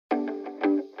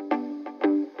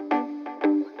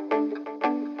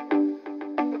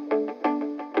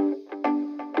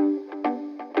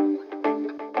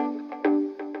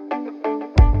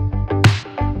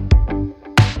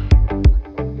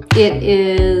It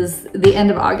is the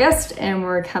end of August and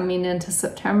we're coming into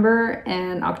September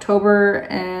and October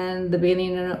and the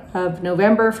beginning of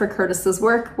November for Curtis's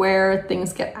work, where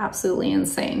things get absolutely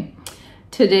insane.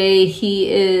 Today he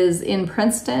is in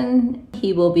Princeton.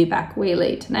 He will be back way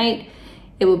late tonight.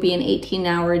 It will be an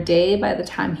 18-hour day by the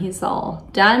time he's all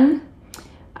done.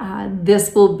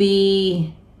 This will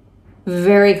be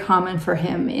very common for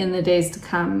him in the days to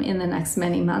come in the next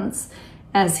many months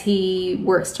as he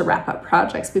works to wrap up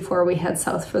projects before we head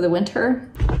south for the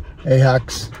winter. Hey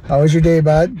Hux, how was your day,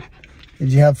 bud?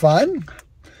 Did you have fun?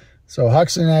 So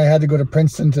Hux and I had to go to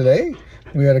Princeton today.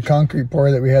 We had a concrete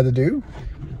pour that we had to do.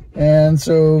 And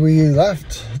so we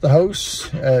left the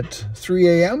house at 3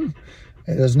 a.m.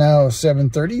 It is now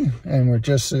 7:30 and we're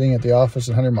just sitting at the office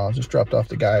at 100 Mile. Just dropped off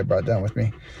the guy I brought down with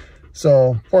me.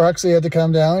 So poor Huxley had to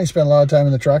come down. He spent a lot of time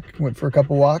in the truck, went for a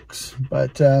couple walks,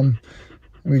 but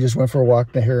we just went for a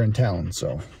walk here in town.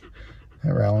 So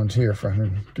around here for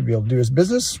him to be able to do his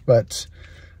business, but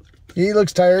he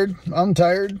looks tired. I'm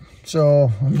tired.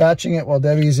 So I'm batching it while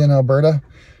Debbie's in Alberta.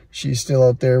 She's still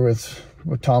out there with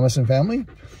Thomas and family,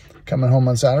 coming home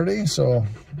on Saturday. So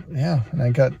yeah, and I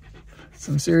got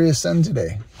some serious sun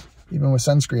today, even with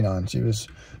sunscreen on. She was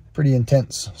pretty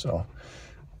intense. So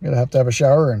I'm gonna have to have a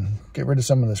shower and get rid of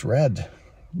some of this red.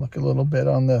 Look a little bit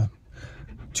on the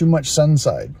too much sun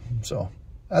side. So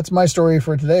that's my story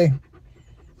for today.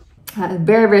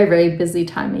 Very, very, very busy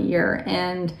time of year,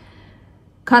 and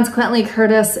consequently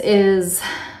Curtis is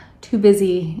too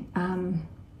busy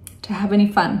to have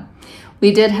any fun.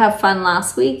 We did have fun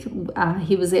last week.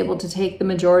 He was able to take the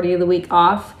majority of the week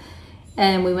off,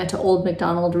 and we went to Old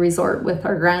MacDonald Resort with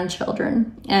our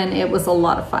grandchildren, and it was a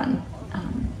lot of fun.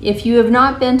 If you have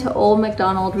not been to Old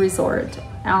MacDonald Resort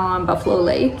on Buffalo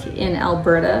Lake in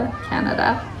Alberta,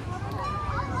 Canada,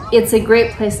 it's a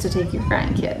great place to take your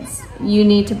grandkids. You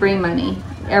need to bring money.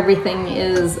 Everything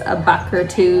is $1 or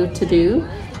 $2 to do.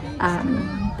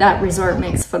 That resort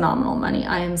makes phenomenal money,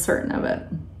 I am certain of it.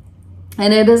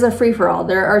 And it is a free-for-all.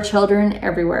 There are children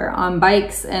everywhere on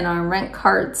bikes and on rent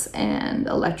carts and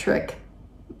electric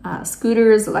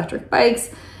scooters, electric bikes.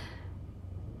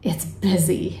 It's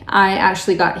busy. I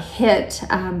actually got hit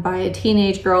by a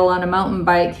teenage girl on a mountain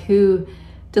bike who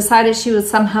decided she would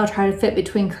somehow try to fit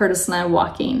between Curtis and I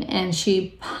walking, and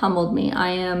she pummeled me. I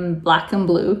am black and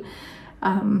blue.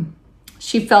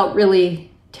 She felt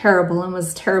really terrible and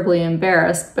was terribly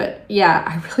embarrassed, but yeah,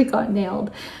 I really got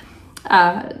nailed.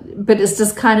 But it's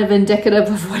just kind of indicative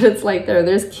of what it's like there.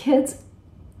 There's kids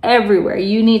everywhere.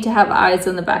 You need to have eyes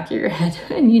in the back of your head,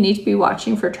 and you need to be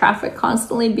watching for traffic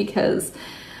constantly, because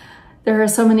there are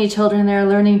so many children there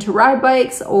learning to ride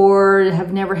bikes or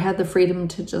have never had the freedom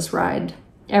to just ride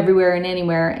everywhere and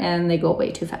anywhere, and they go way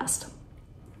too fast.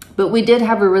 But we did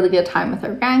have a really good time with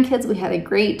our grandkids. We had a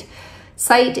great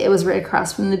site. It was right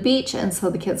across from the beach, and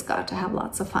so the kids got to have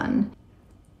lots of fun.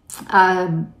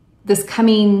 This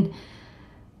coming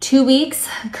 2 weeks,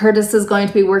 Curtis is going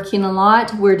to be working a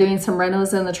lot. We're doing some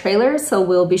renos in the trailer, so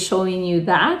we'll be showing you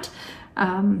that.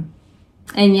 And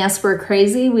yes, we're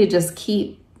crazy. We just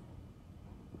keep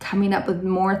coming up with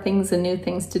more things and new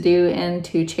things to do and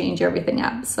to change everything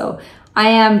up. So I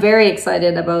am very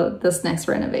excited about this next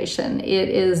renovation. It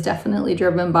is definitely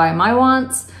driven by my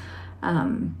wants.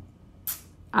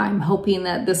 I'm hoping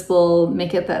that this will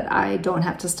make it that I don't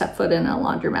have to step foot in a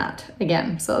laundromat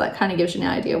again. So that kind of gives you an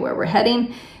idea where we're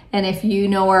heading. And if you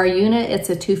know our unit,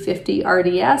 it's a 250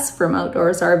 RDS from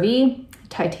Outdoors RV,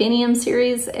 titanium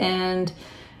series. And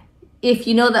if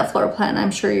you know that floor plan,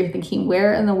 I'm sure you're thinking,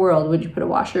 where in the world would you put a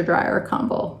washer, dryer,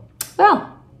 combo?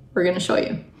 Well, we're gonna show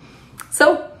you.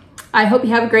 So I hope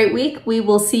you have a great week. We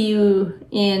will see you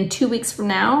in 2 weeks from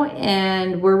now,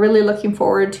 and we're really looking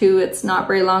forward to, it's not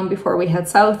very long before we head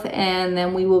south, and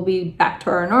then we will be back to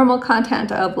our normal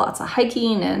content of lots of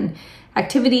hiking and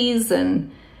activities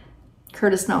and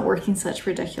Curtis not working such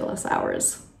ridiculous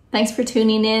hours. Thanks for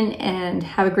tuning in, and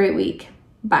have a great week.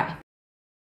 Bye.